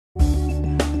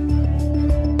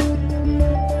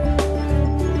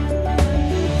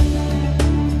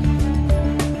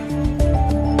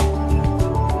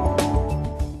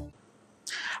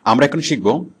আমরা এখন শিখব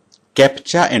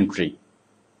ক্যাপচা এন্ট্রি।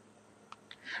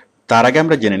 তার আগে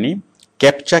আমরা জেনে নিই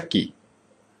ক্যাপচা কি।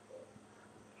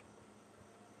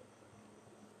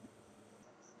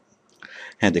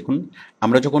 হ্যাঁ, দেখুন,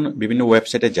 আমরা যখন বিভিন্ন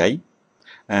ওয়েবসাইটে যাই,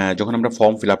 যখন আমরা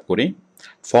ফর্ম ফিল আপ করি,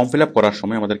 ফর্ম ফিল আপ করার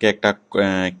সময় আমাদেরকে একটা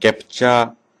ক্যাপচা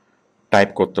টাইপ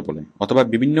করতে বলে, অথবা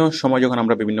বিভিন্ন সময় যখন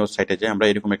আমরা বিভিন্ন সাইটে যাই আমরা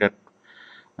এরকম একটা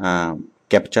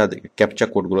ক্যাপচা ক্যাপচা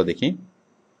কোডগুলো দেখি।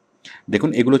 দেখুন,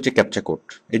 এগুলো হচ্ছে ক্যাপচা কোড।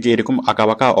 এই যে এরকম আঁকা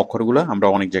বাঁকা অক্ষরগুলো আমরা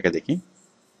অনেক জায়গায় দেখি।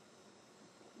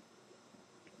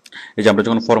 এই যে আমরা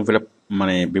যখন ফর্ম ফিল আপ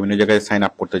মানে বিভিন্ন জায়গায় সাইন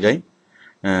আপ করতে যাই,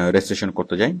 রেজিস্ট্রেশন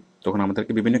করতে যাই, তখন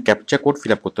আমাদেরকে বিভিন্ন ক্যাপচা কোড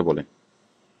ফিল আপ করতে বলে।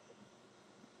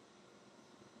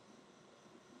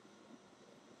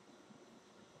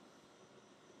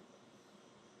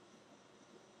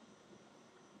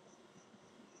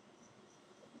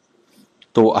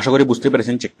 তো আশা করি বুঝতে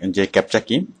পেরেছেন যে ক্যাপচা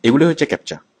কি। এগুলো হচ্ছে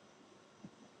ক্যাপচা।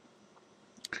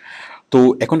 তো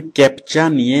এখন ক্যাপচা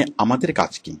নিয়ে আমাদের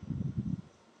কাজ কি,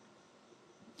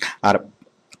 আর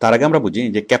তার আগে আমরা বুঝি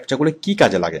যে ক্যাপচাগুলো কি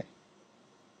কাজে লাগে।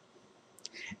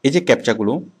 এই যে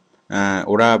ক্যাপচাগুলো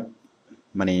ওরা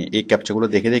মানে এই ক্যাপচাগুলো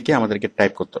দেখে দেখে আমাদেরকে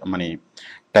টাইপ করতে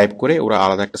টাইপ করে ওরা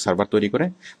আলাদা একটা সার্ভার তৈরি করে,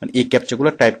 মানে এই ক্যাপচাগুলো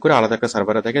টাইপ করে আলাদা একটা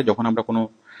সার্ভারে থাকে। যখন আমরা কোনো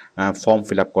ফর্ম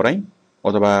ফিল আপ করাই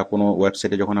অথবা কোনো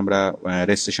ওয়েবসাইটে যখন আমরা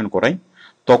রেজিস্ট্রেশন করাই,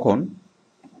 তখন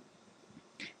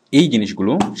এই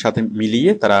জিনিসগুলো সাথে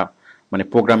মিলিয়ে তারা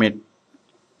প্রোগ্রামের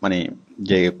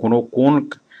যে কোন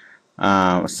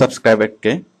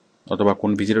সাবস্ক্রাইবারকে অথবা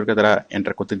কোন ভিজিটরকে তারা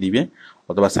এন্টার করতে দিবে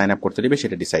অথবা সাইন আপ করতে দিবে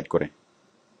সেটা ডিসাইড করে।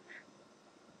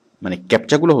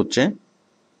 ক্যাপচাগুলো হচ্ছে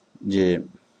যে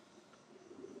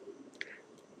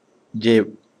যে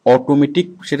অটোমেটিক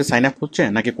সেটা সাইন আপ হচ্ছে,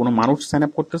 নাকি কোনো মানুষ সাইন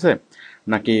আপ করতেছে,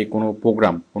 নাকি কোনো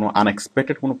প্রোগ্রাম, কোনো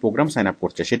আনএক্সপেক্টেড কোনো প্রোগ্রাম সাইন আপ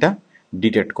করছে, সেটা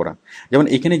ডিটেক্ট করা। যেমন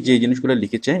এখানে যে জিনিসগুলো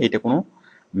লিখেছে, এটা কোনো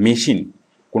মেশিন,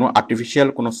 কোনো আর্টিফিশিয়াল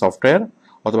কোনো সফটওয়্যার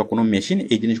অথবা কোনো মেশিন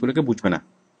এই জিনিসগুলোকে বুঝবে না।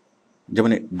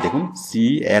 যেমন দেখুন,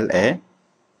 CLALSIST,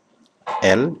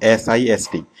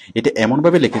 এটা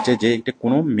এমনভাবে লিখেছে যে এটা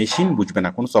কোনো মেশিন বুঝবে না,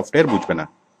 কোনো সফটওয়্যার বুঝবে না।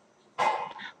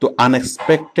 তো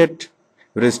আনএক্সপেক্টেড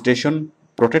রেজিস্ট্রেশন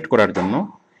প্রোটেক্ট করার জন্য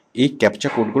এই ক্যাপচা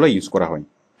কোডগুলো ইউজ করা হয়।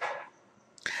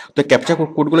 তো ক্যাপচা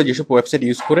কোডগুলো যেসব ওয়েবসাইট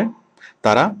ইউজ করে,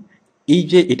 তারা এই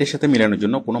যে এটার সাথে মেলানোর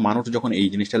জন্য, কোনো মানুষ যখন এই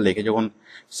জিনিসটা লিখে যখন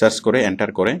সার্চ করে এন্টার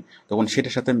করে, তখন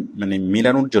সেটার সাথে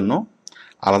মেলানোর জন্য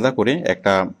আলাদা করে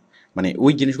একটা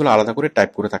ওই জিনিসগুলো আলাদা করে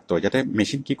টাইপ করে থাকতে হয়, যাতে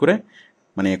মেশিন কি করে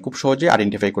খুব সহজে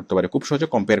আইডেন্টিফাই করতে পারে, খুব সহজে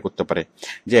কম্পেয়ার করতে পারে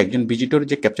যে একজন ভিজিটর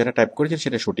যে ক্যাপচাটা টাইপ করেছে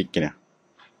সেটা সঠিক কিনা।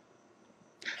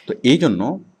 তো এই জন্য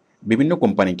বিভিন্ন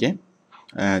কোম্পানিকে,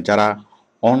 যারা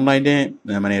অনলাইনে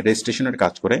রেজিস্ট্রেশনের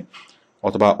কাজ করে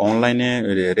অথবা অনলাইনে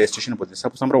রেজিস্ট্রেশন করতে,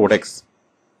 সাপোজ আমরা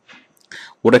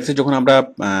ওডেক্সে যখন আমরা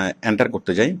এন্টার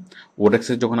করতে যাই,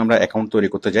 ওডেক্সে যখন আমরা অ্যাকাউন্ট তৈরি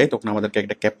করতে যাই, তখন আমাদেরকে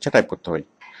একটা ক্যাপচা টাইপ করতে হয়।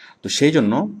 তো সেই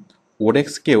জন্য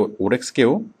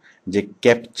ওডেক্সকেও যে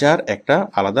ক্যাপচার একটা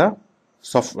আলাদা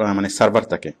সার্ভার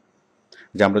থাকে,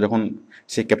 যে আমরা যখন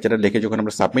সেই ক্যাপচারটা লিখে যখন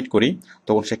আমরা সাবমিট করি,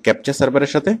 তখন সেই ক্যাপচার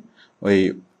সার্ভারের সাথে ওই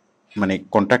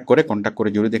কন্ট্যাক্ট করে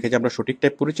যদি দেখে যে আমরা সঠিক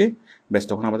টাইপ করেছি, ব্যাস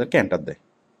তখন আমাদেরকে এন্টার দেয়,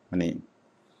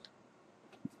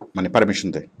 পারমিশন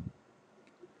দেয়।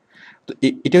 তো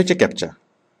এটা হচ্ছে ক্যাপচা।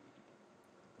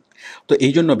 তো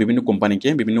এই জন্য বিভিন্ন কোম্পানিকে,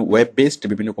 বিভিন্ন ওয়েব বেসড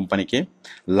বিভিন্ন কোম্পানিকে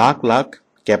লাখ লাখ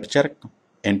ক্যাপচার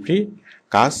এন্ট্রি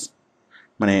কাজ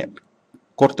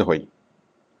করতে হয়।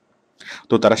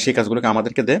 তো তারা সেই কাজগুলোকে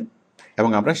আমাদেরকে দেয় এবং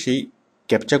আমরা সেই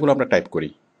ক্যাপচাগুলো আমরা টাইপ করি।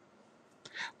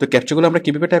 তো ক্যাপচাগুলো আমরা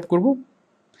কীভাবে টাইপ করব?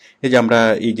 এই যে আমরা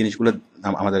এই জিনিসগুলো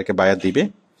আমাদেরকে বায়ার দিবে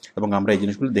এবং আমরা এই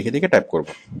জিনিসগুলো দেখে দেখে টাইপ করব।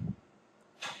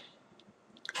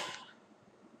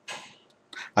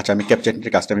 আচ্ছা, আমি ক্যাপচা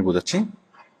এন্ট্রির কাজটা আমি বোঝাচ্ছি।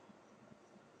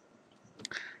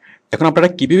 এখন আপনারা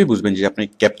কিভাবে বুঝবেন যে আপনি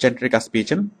ক্যাপচা এন্ট্রির কাজ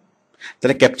পেয়েছেন?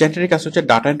 তাহলে ক্যাপচা এন্ট্রির কাজ হচ্ছে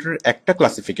ডাটা এন্ট্রির একটা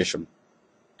ক্লাসিফিকেশন।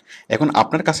 এখন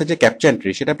আপনার কাছে যে ক্যাপচা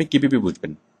এন্ট্রি, সেটা আপনি কিভাবে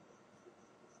বুঝবেন?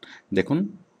 দেখুন,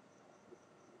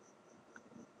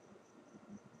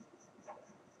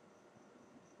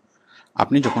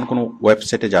 আপনি যখন কোনো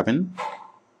ওয়েবসাইটে যাবেন,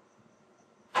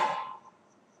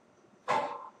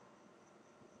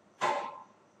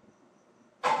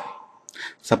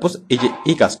 সাপোজ এই যে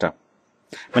এই কাজটা,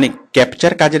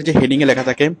 ক্যাপচার কাজের যে হেডিংয়ে লেখা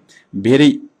থাকে, very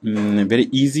very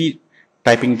easy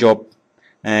typing job,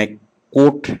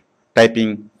 code typing,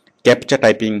 captcha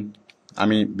typing,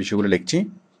 আমি বিষয়গুলো লিখছি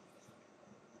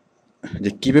যে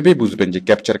কিভাবে বুঝবেন যে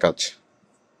ক্যাপচার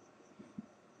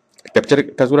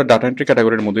কাজগুলো ডাটা এন্ট্রি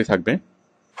ক্যাটাগরির মধ্যেই থাকবে।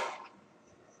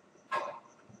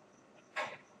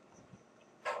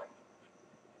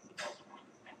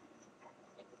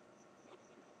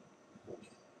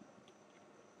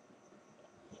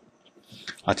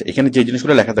 আচ্ছা, এখানে যে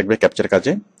জিনিসগুলো লেখা থাকবে ক্যাপচার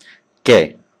কাজে, কে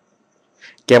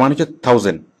কে মানে হচ্ছে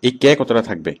 1000, এই কে কতটা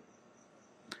থাকবে।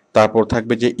 তারপর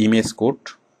থাকবে যে ইমেজ কোড,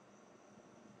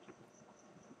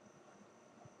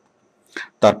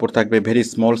 তারপর থাকবে very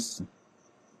small,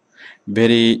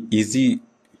 very easy,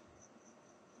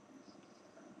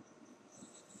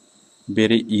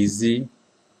 very easy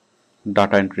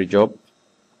data entry job.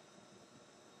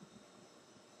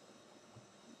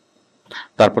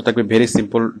 তারপর থাকবে very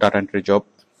simple data entry job.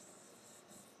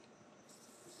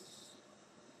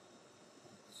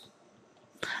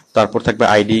 তারপর থাকবে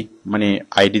আইডি, মানে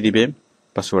আইডি দিবে,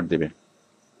 পাসওয়ার্ড দিবে।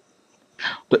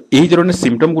 তো এই ধরনের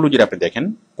সিমটমগুলো যদি আপনি দেখেন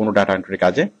কোনো ডাটা এন্ট্রির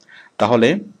কাজে, তাহলে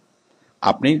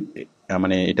আপনি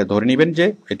মানে এটা ধরে নেবেন যে,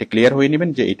 এটা ক্লিয়ার হয়ে নেবেন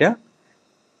যে এটা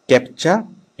ক্যাপচা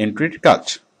এন্ট্রির কাজ।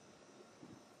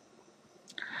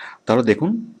 তাহলে দেখুন,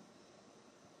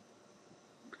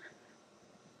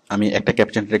 আমি একটা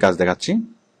ক্যাপচা এন্ট্রির কাজ দেখাচ্ছি।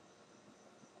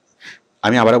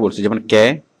 আমি আবারও বলছি, যেমন কে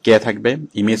কে থাকবে,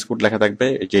 ইমেজ কোড লেখা থাকবে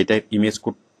যে এটা ইমেজ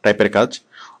কোড টাইপের কাজ,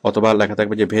 অথবা লেখা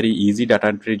থাকবে যে very easy data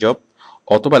entry job,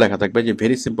 অথবা লেখা থাকবে যে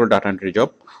very simple data entry job,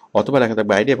 অথবা লেখা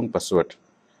থাকবে আইডি এবং পাসওয়ার্ড।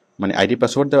 মানে আইডি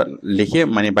পাসওয়ার্ড লিখে,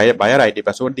 মানে বায়ার আইডি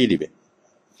পাসওয়ার্ড দিয়ে দিবে।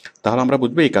 তাহলে আমরা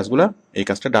বুঝবো এই কাজগুলা, এই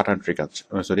কাজটা ডাটা এন্ট্রি কাজ,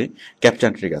 সরি ক্যাপচা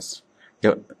এন্ট্রি কাজ।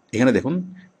 এখানে দেখুন,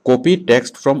 copy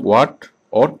text from word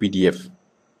or PDF,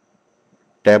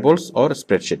 tables or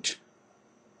spreadsheet.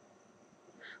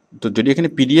 তো যদি এখানে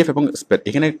পিডিএফ এবং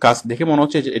এখানে কাজ দেখে মনে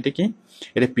হচ্ছে যে এটা কি,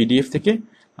 এটা পিডিএফ থেকে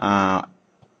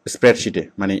স্প্রেডশিটে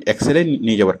মানে এক্সেলে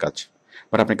নিয়ে যাওয়ার কাজ।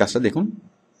 বাট আপনি কাজটা দেখুন,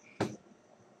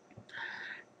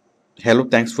 hello,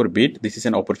 thanks for bid, this is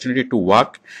an opportunity to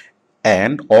work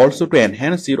and also to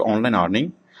enhance your online earning.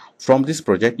 From this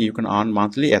project you can earn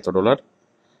monthly এত ডলার,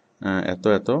 এত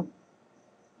এত।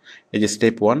 এই যে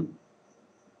স্টেপ 1,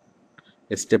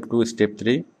 স্টেপ 2, স্টেপ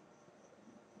 3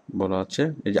 বলা আছে।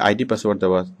 এই যে আইডি পাসওয়ার্ড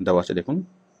দেওয়া দেওয়া আছে দেখুন,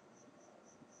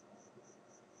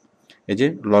 এই যে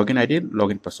log in ID, log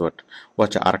in password. ও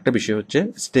আচ্ছা, আরেকটা বিষয় হচ্ছে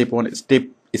স্টেপ 1, স্টেপ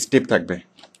স্টেপ থাকবে,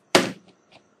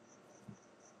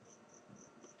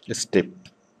 স্টেপ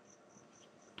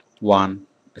 1,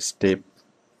 স্টেপ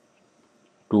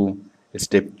 2,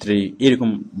 স্টেপ 3 এরকম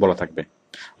বলা থাকবে।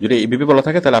 যদি এইভাবে বলা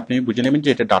থাকে তাহলে আপনি বুঝে নেবেন যে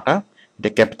এটা ডাটা, এটা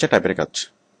ক্যাপচা টাইপের কাজ।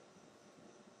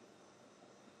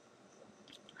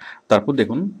 তারপর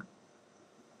দেখুন,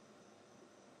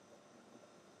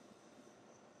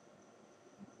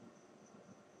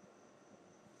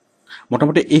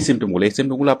 মোটামুটি এই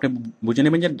সিমটমগুলো আপনি বুঝে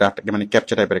নেবেন যে ডাটা মানে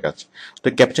ক্যাপচা টাইপের কাজ। তো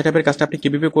ক্যাপচা টাইপের কাজটা আপনি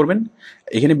কিভাবে করবেন,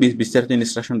 এখানে বিস্তারিত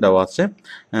ইনস্ট্রাকশন দেওয়া আছে।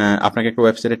 আপনাকে একটা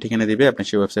ওয়েবসাইটের ঠিকানা দিবে, আপনি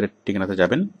সেই ওয়েবসাইটের ঠিকানাতে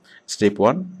যাবেন। স্টেপ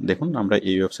 1, দেখুন আমরা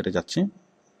এই ওয়েবসাইটে যাচ্ছি,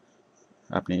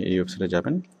 আপনি এই ওয়েবসাইটে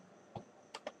যাবেন।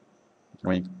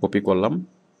 আমি কপি করলাম,